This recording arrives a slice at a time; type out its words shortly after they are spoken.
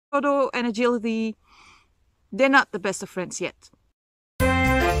Frodo and Agility, they're not the best of friends yet.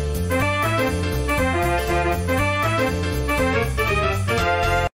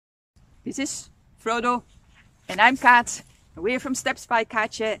 This is Frodo and I'm Kaat. We're from Steps by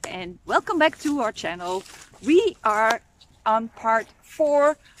Kaatje and welcome back to our channel. We are on part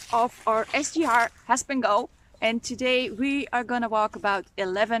 4 of our SGR Haspengouw and today we are gonna walk about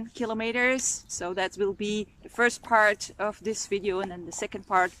 11 kilometers. So that will be the first part of this video, and then the second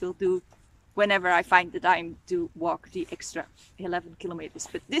part we'll do whenever I find the time to walk the extra 11 kilometers.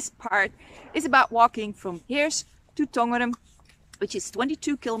 But this part is about walking from Heers to Tongeren, which is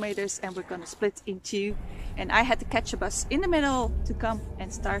 22 kilometers, and we're gonna split in two. And I had to catch a bus in the middle to come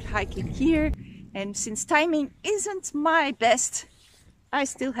and start hiking here. And since timing isn't my best, I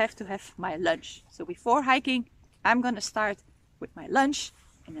still have to have my lunch. So before hiking, I'm gonna start with my lunch,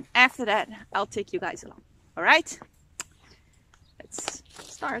 and then after that, I'll take you guys along. All right? Let's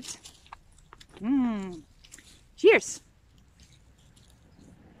start. Cheers!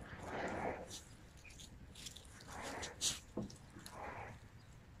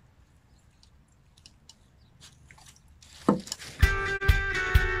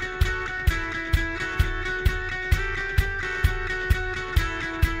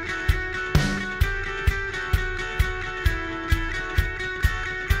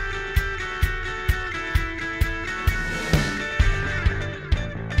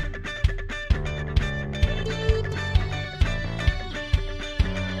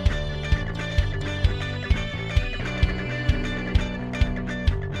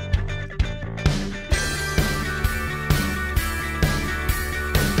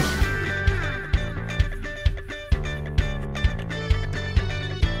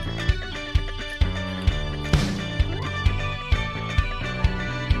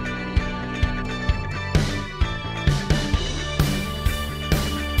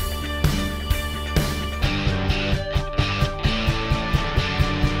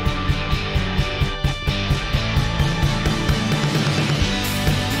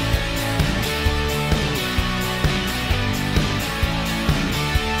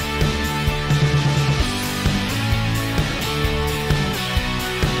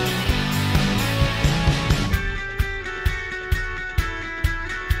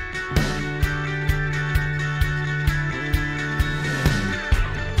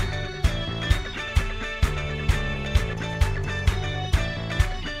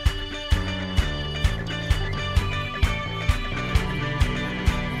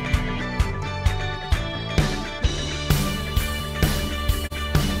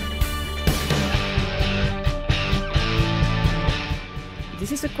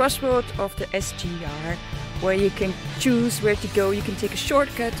 This is the crossroad of the SGR, where you can choose where to go. You can take a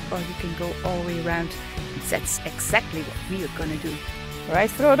shortcut or you can go all the way around. That's exactly what we are gonna do. All right,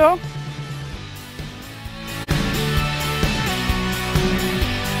 Frodo?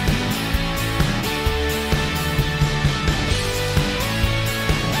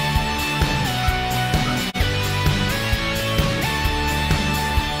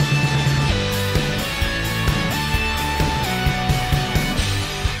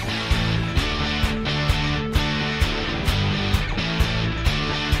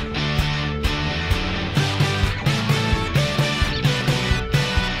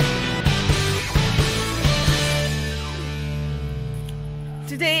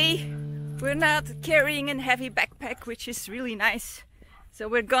 Today we're not carrying a heavy backpack, which is really nice. So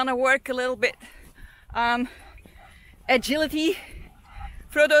we're gonna work a little bit on agility.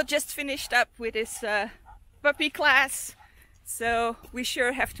 Frodo just finished up with his puppy class, so we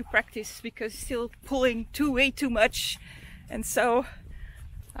sure have to practice because he's still pulling way too much. And so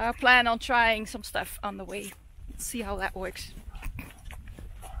I plan on trying some stuff on the way. Let's see how that works.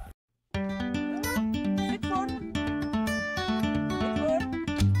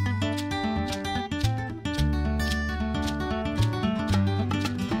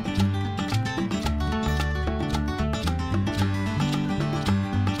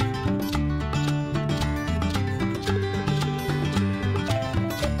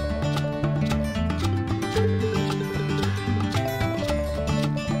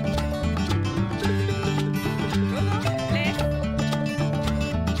 Left.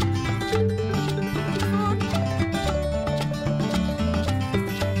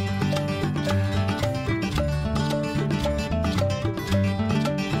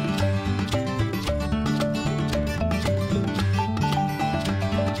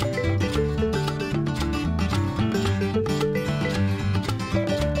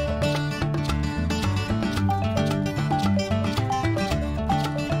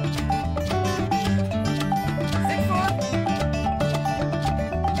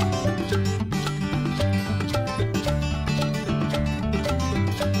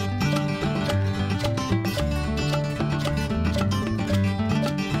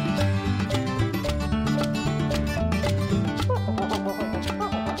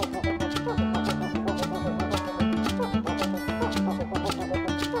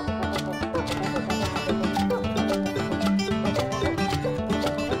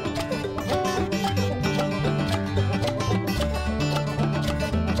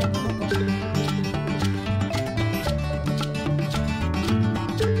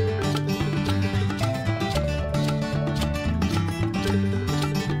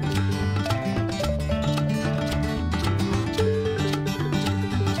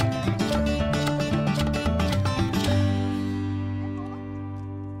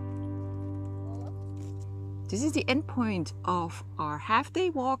 this is the end point of our half-day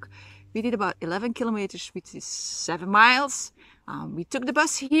walk. We did about 11 kilometers, which is 7 miles. We took the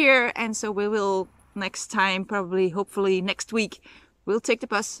bus here, and so we will next time, probably, hopefully next week, we'll take the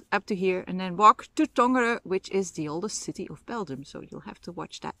bus up to here and then walk to Tongeren, which is the oldest city of Belgium. So you'll have to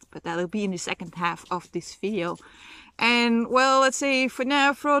watch that, but that'll be in the second half of this video. And well, let's say for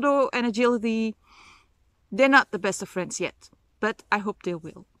now, Frodo and Agility, they're not the best of friends yet, but I hope they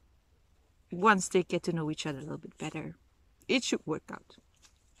will. Once they get to know each other a little bit better, it should work out.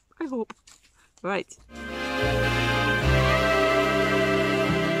 I hope. Right.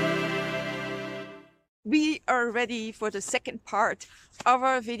 We are ready for the second part of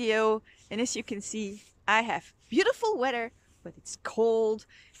our video, and as you can see, I have beautiful weather, but it's cold.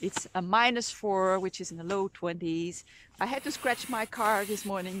 It's a -4, which is in the low 20s. I had to scratch my car this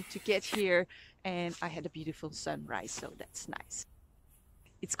morning to get here, and I had a beautiful sunrise, so that's nice.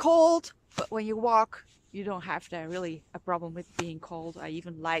 It's cold, but when you walk, you don't have really a problem with being cold. I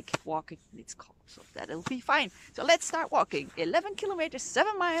even like walking when it's cold, so that'll be fine. So let's start walking. 11 kilometers,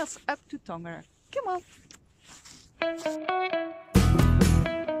 7 miles up to Tongeren. Come on.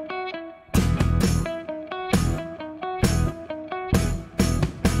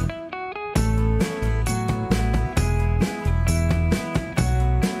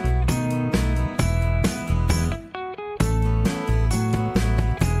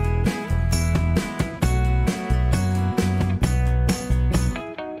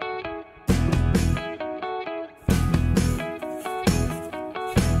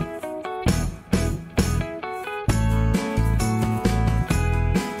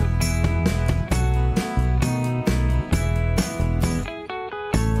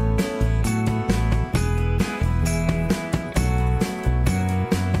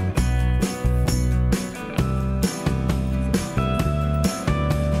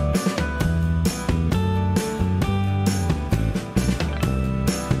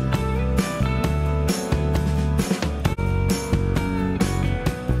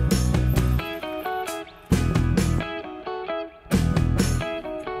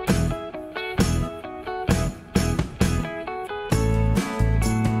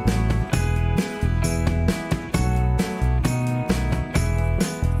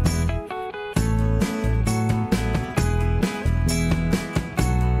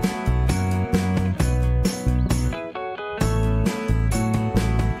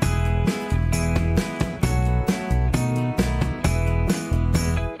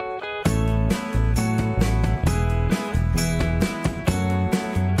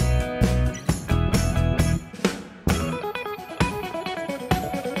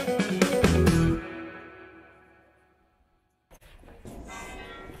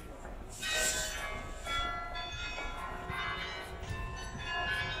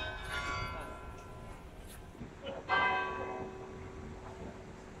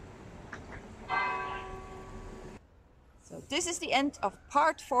 So this is the end of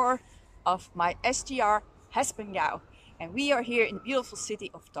part 4 of my SGR Haspengouw, and we are here in the beautiful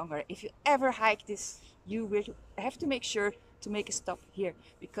city of Tongeren. If you ever hike this, you will have to make sure to make a stop here,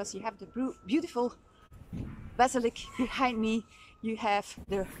 because you have the beautiful basilic behind me. You have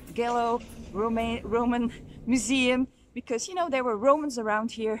the Gallo-Roman Museum, because you know there were Romans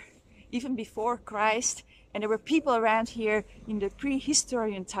around here even before Christ, and there were people around here in the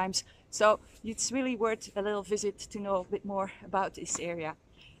prehistoric times. So it's really worth a little visit to know a bit more about this area.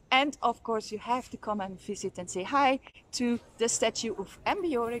 And of course you have to come and visit and say hi to the statue of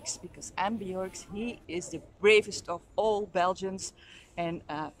Ambiorix, because Ambiorix, he is the bravest of all Belgians. And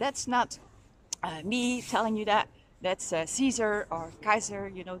that's not me telling you that. That's Caesar or Kaiser,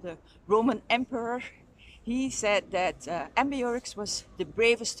 you know, the Roman emperor. He said that Ambiorix was the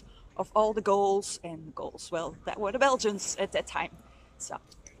bravest of all the Gauls, and Gauls, well, that were the Belgians at that time. So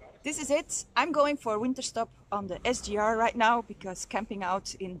this is it. I'm going for a winter stop on the SGR right now, because camping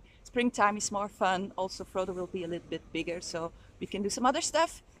out in springtime is more fun. Also, Frodo will be a little bit bigger, so we can do some other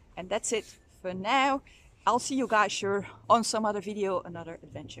stuff. And that's it for now. I'll see you guys sure on some other video, another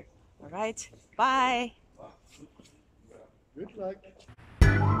adventure. All right, bye. Good luck.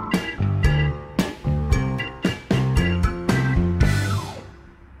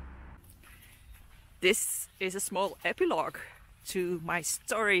 This is a small epilogue to my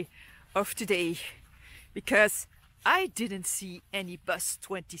story of today, because I didn't see any bus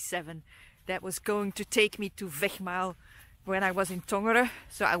 27 that was going to take me to Vechmaal when I was in Tongeren.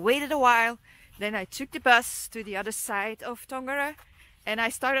 So I waited a while, then I took the bus to the other side of Tongeren and I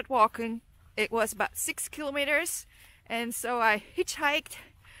started walking. It was about 6 kilometers, and so I hitchhiked,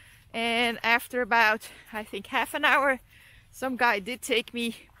 and after about, I think, half an hour, some guy did take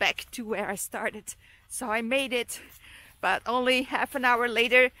me back to where I started. So I made it, but only half an hour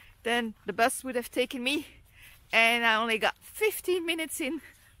later than the bus would have taken me. And I only got 15 minutes in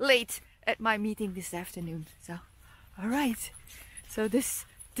late at my meeting this afternoon. So, alright. So this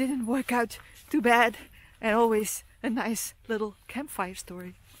didn't work out too bad. And always a nice little campfire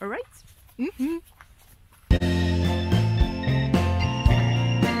story. Alright?